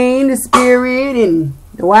 chess queen, the spirit, and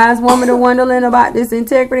the wise woman of wonderland about this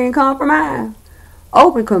integrity and compromise.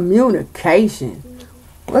 Open communication.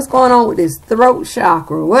 What's going on with this throat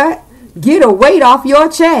chakra? What? Get a weight off your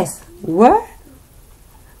chest. What?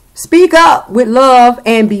 Speak up with love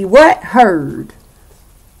and be what? Heard.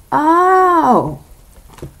 Oh.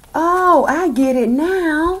 Oh, I get it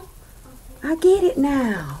now. I get it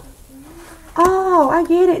now. Oh, I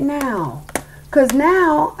get it now. Because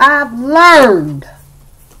now I've learned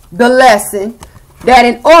the lesson that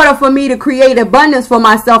in order for me to create abundance for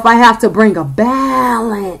myself, I have to bring a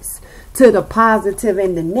balance to the positive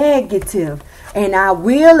and the negative. And I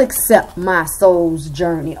will accept my soul's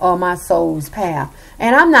journey or my soul's path.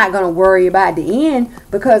 And I'm not going to worry about the end,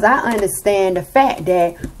 because I understand the fact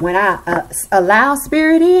that when I allow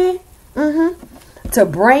spirit in to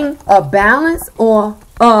bring a balance or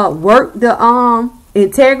work the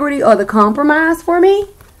integrity or the compromise for me,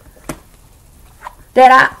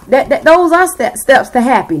 that those are steps to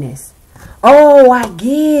happiness. Oh, I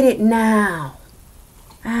get it now.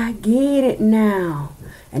 I get it now.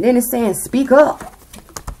 And then it's saying speak up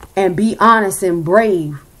and be honest and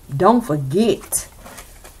brave. Don't forget.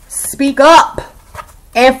 Speak up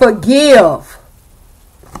and forgive.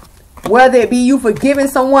 Whether it be you forgiving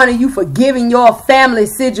someone or you forgiving your family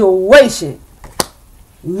situation.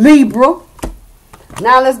 Libra.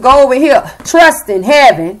 Now let's go over here. Trust in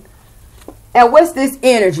heaven. And what's this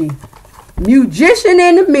energy? Magician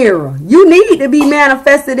in the mirror. You need to be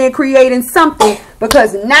manifested and creating something,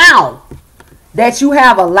 because now that you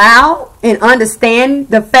have allowed and understand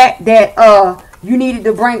the fact that you needed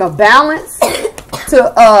to bring a balance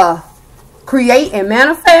to create and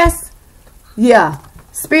manifest. Yeah.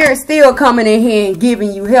 Spirit still coming in here and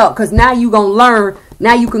giving you help, because now you're going to learn.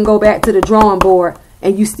 Now you can go back to the drawing board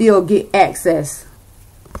and you still get access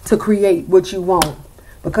to create what you want,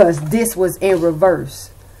 because this was in reverse.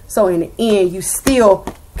 So in the end, you still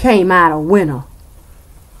came out a winner.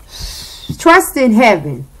 Trust in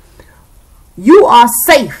heaven. You are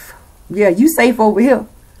safe. Yeah, you safe over here,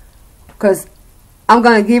 because I'm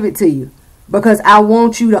going to give it to you. Because I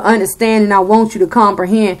want you to understand and I want you to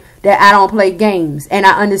comprehend that I don't play games. And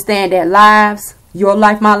I understand that lives, your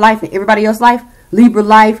life, my life, and everybody else's life, Libra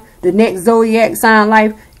life, the next zodiac sign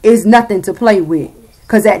life, is nothing to play with.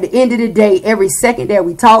 Because at the end of the day, every second that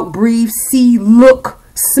we talk, breathe, see, look,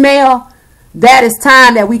 smell, that is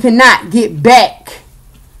time that we cannot get back.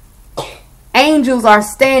 Angels are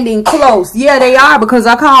standing close. Yeah, they are, because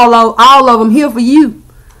I call all of them here for you.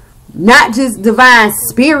 Not just divine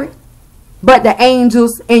spirit, but the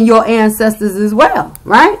angels and your ancestors as well,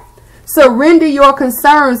 right? Surrender your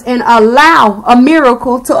concerns and allow a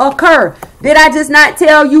miracle to occur. Did I just not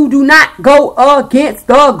tell you, do not go against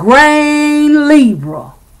the grain,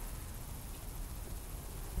 Libra?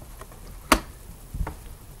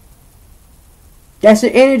 That's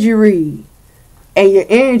your energy read. And your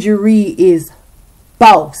energy read is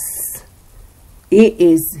boss. It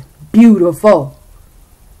is beautiful.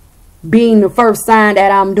 Being the first sign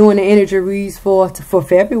that I'm doing the energy reads for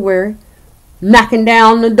February. Knocking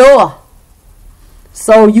down the door.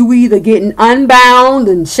 So you either getting unbound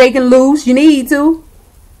and shaking loose. You need to.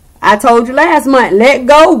 I told you last month, let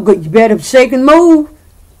go. You better shake and move.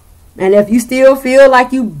 And if you still feel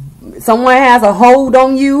like someone has a hold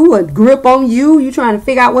on you, a grip on you, you trying to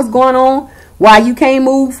figure out what's going on, why you can't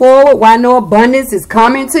move forward, why no abundance is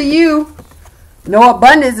coming to you. No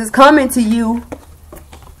abundance is coming to you.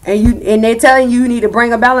 And they're telling you need to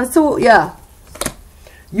bring a balance to it. Yeah.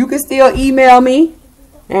 You can still email me.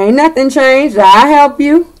 Ain't nothing changed. I'll help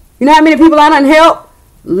you. You know how many people I done helped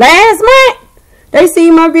last month? They see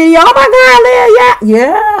my video. Oh my God, Leah,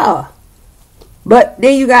 yeah. But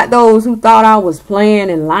then you got those who thought I was playing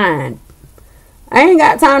and lying. I ain't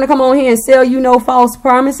got time to come on here and sell you no false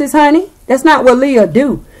promises, honey. That's not what Leah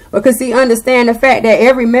do. Because see, understand the fact that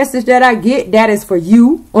every message that I get, that is for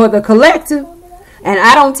you or the collective. And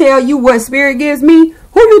I don't tell you what spirit gives me.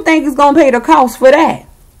 Who you think is going to pay the cost for that?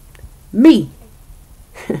 Me.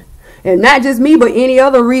 And not just me, but any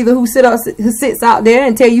other reader who sits out there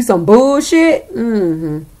and tell you some bullshit.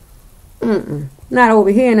 Not over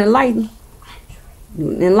here in enlightenment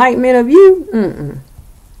of you.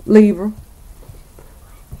 Libra.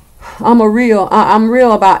 I'm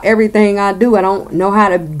real about everything I do. I don't know how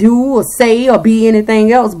to do or say or be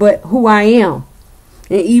anything else but who I am.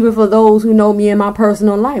 And even for those who know me in my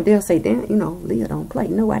personal life, they'll say, damn, you know, Leah don't play.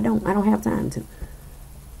 No, I don't. I don't have time to.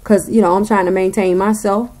 Because, you know, I'm trying to maintain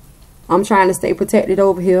myself. I'm trying to stay protected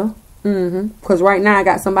over here. Because right now I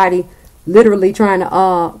got somebody literally trying to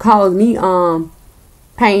cause me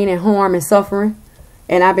pain and harm and suffering.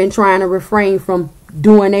 And I've been trying to refrain from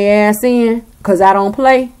doing their ass in because I don't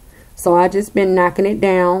play. So I just been knocking it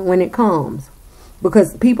down when it comes.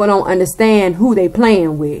 Because people don't understand who they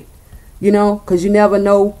playing with. You know, because you never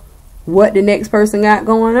know what the next person got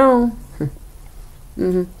going on.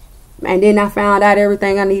 And then I found out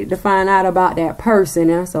everything I needed to find out about that person.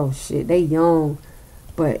 And I said, oh shit, they young.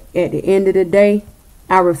 But at the end of the day,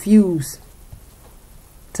 I refuse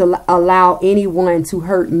to allow anyone to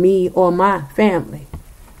hurt me or my family.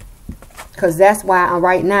 Because that's why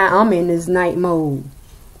right now I'm in this night mode.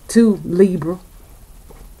 Too, Libra.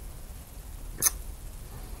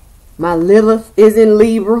 My Lilith is in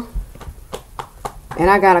Libra. And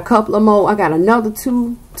I got a couple of more. I got another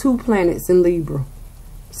two planets in Libra.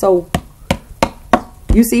 So,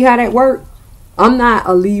 you see how that works? I'm not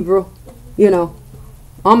a Libra, you know.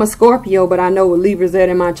 I'm a Scorpio, but I know what Libra's at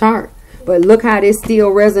in my chart. But look how this still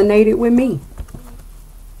resonated with me.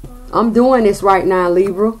 I'm doing this right now,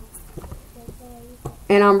 Libra.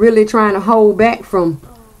 And I'm really trying to hold back from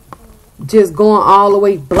just going all the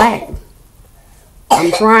way black.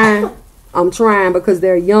 I'm trying because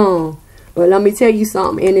they're young. But let me tell you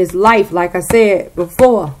something. In this life, like I said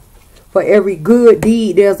before, for every good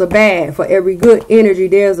deed, there's a bad. For every good energy,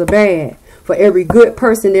 there's a bad. For every good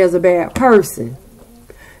person, there's a bad person.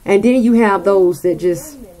 And then you have those that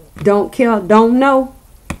just don't care, don't know.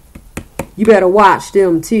 You better watch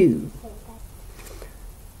them too.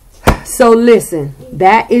 So listen,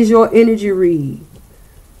 that is your energy read.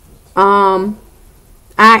 I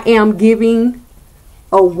am giving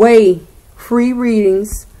away free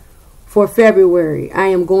readings for February. I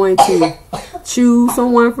am going to choose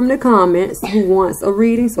someone from the comments who wants a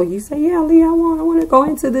reading. So you say, yeah, Lee, I want to go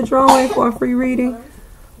into the drawing for a free reading.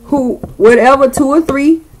 Whatever 2 or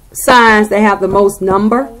 3 signs that have the most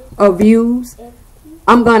number of views,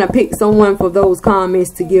 I'm going to pick someone for those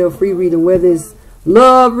comments to give a free reading, whether it's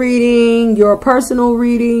love reading, your personal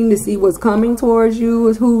reading to see what's coming towards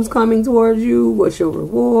you, who's coming towards you, what's your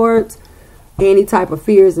rewards, any type of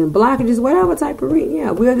fears and blockages, whatever type of reading.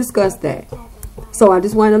 Yeah, we'll discuss that. So I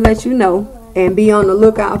just want to let you know and be on the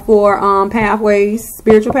lookout for pathways,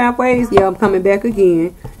 spiritual pathways. Yeah, I'm coming back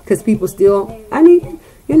again because people still, I need,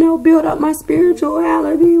 you know, build up my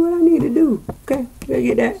spirituality, what I need to do. Okay, we'll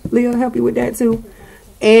get that. Leah will help you with that too.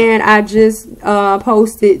 And I just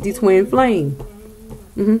posted the twin flame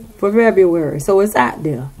for February. So it's out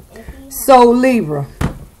there. So Libra,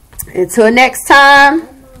 until next time,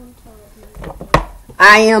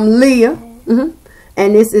 I am Leah,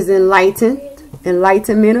 and this is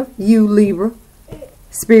Enlightenment of you, Libra.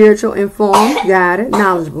 Spiritual, informed, guided,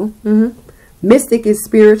 knowledgeable. Mystic is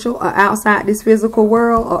spiritual or outside this physical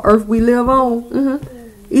world or earth we live on.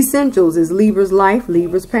 Essentials is Libra's life,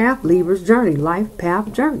 Libra's path, Libra's journey, life,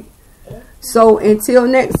 path, journey. So until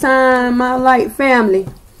next time, my light family,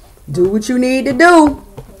 do what you need to do.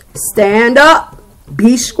 Stand up,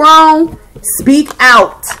 be strong, speak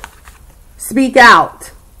out. Speak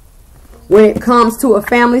out when it comes to a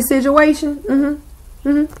family situation.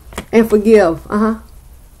 And forgive. And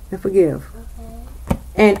forgive.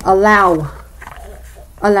 And allow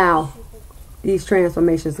these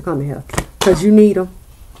transformations to come to here. because you need them.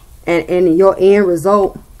 And your end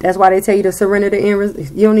result, that's why they tell you to surrender the end.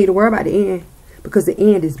 You don't need to worry about the end, because the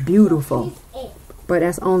end is beautiful. But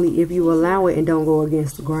that's only if you allow it and don't go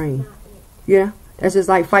against the grain. Yeah, that's just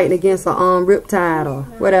like fighting against a riptide or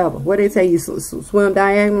whatever. What they tell you, swim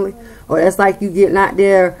diagonally, or that's like you getting out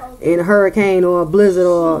there in a hurricane or a blizzard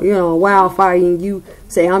or, you know, a wildfire, and you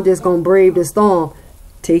say, I'm just gonna brave the storm.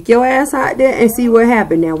 Take your ass out there and see what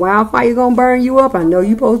happened. Now, wildfire gonna burn you up. I know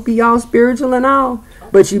you supposed to be all spiritual and all,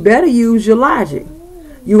 but you better use your logic.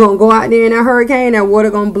 You gonna go out there in that hurricane, that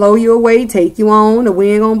water gonna blow you away, take you on, the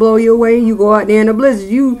wind gonna blow you away, you go out there in the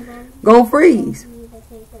blizzard, you gonna freeze.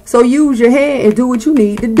 So use your head and do what you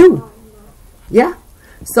need to do. Yeah.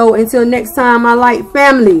 So until next time, my light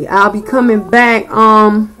family, I'll be coming back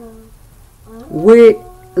with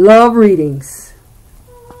love readings.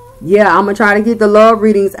 Yeah, I'm gonna try to get the love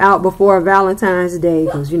readings out before Valentine's Day,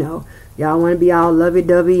 because, you know, y'all want to be all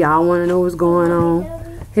lovey-dovey. Y'all want to know what's going on.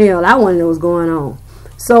 Hell, I want to know what's going on.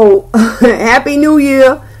 So, Happy New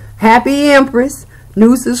Year. Happy Empress.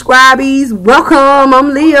 New subscribees, welcome.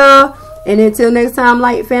 I'm Leah. And until next time,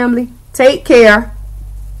 light family, take care.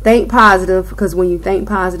 Think positive, because when you think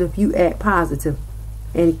positive, you act positive.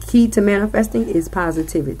 And key to manifesting is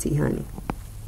positivity, honey.